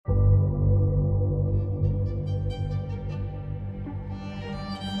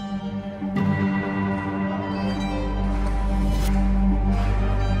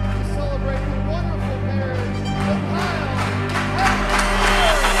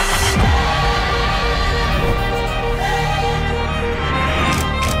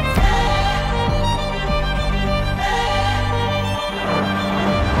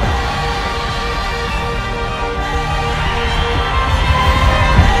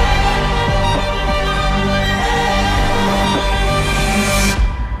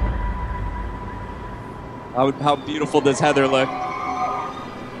How beautiful does Heather look?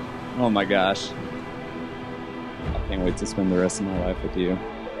 Oh my gosh. I can't wait to spend the rest of my life with you.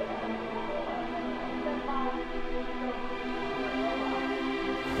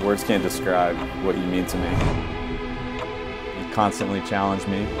 Words can't describe what you mean to me. You constantly challenge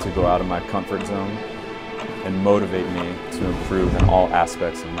me to go out of my comfort zone and motivate me to improve in all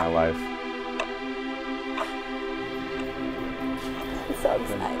aspects of my life. I'm so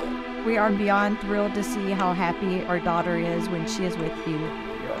excited. We are beyond thrilled to see how happy our daughter is when she is with you.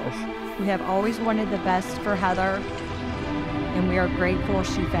 Gosh. We have always wanted the best for Heather, and we are grateful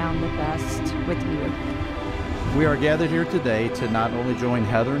she found the best with you. We are gathered here today to not only join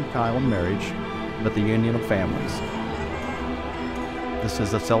Heather and Kyle in marriage, but the union of families. This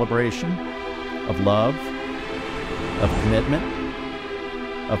is a celebration of love, of commitment,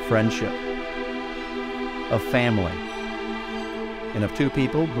 of friendship, of family, and of two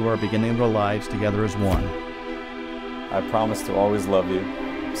people who are beginning their lives together as one. I promise to always love you,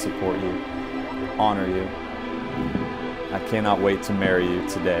 support you, honor you. I cannot wait to marry you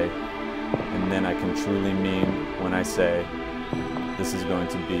today, and then I can truly mean when I say this is going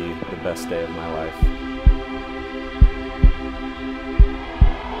to be the best day of my life.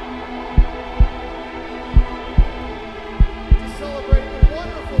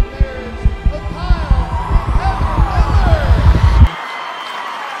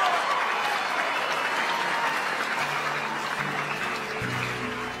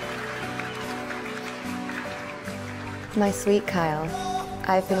 My sweet Kyle,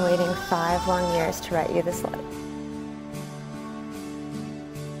 I've been waiting 5 long years to write you this letter.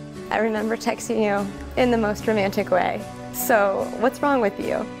 I remember texting you in the most romantic way. So, what's wrong with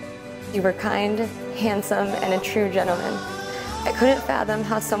you? You were kind, handsome, and a true gentleman. I couldn't fathom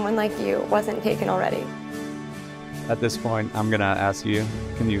how someone like you wasn't taken already. At this point, I'm gonna ask you,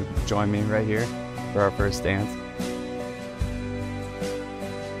 can you join me right here for our first dance?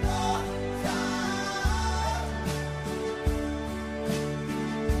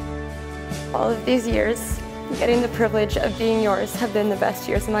 All of these years, getting the privilege of being yours have been the best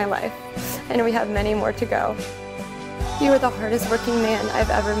years of my life, and we have many more to go. You are the hardest working man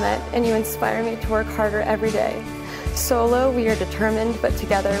I've ever met, and you inspire me to work harder every day. Solo, we are determined, but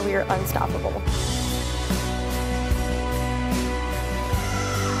together we are unstoppable.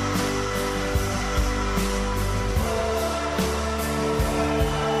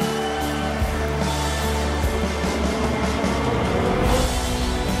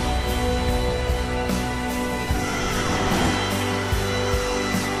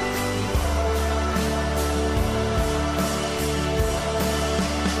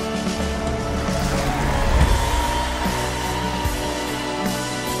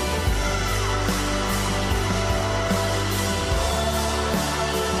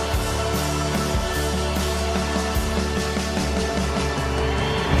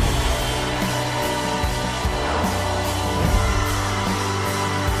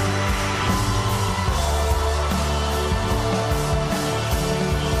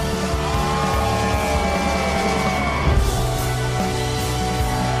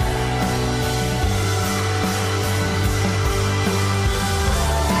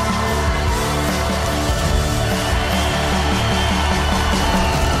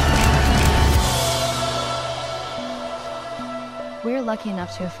 We're lucky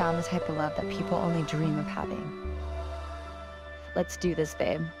enough to have found the type of love that people only dream of having. Let's do this,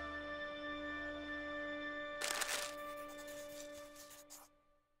 babe.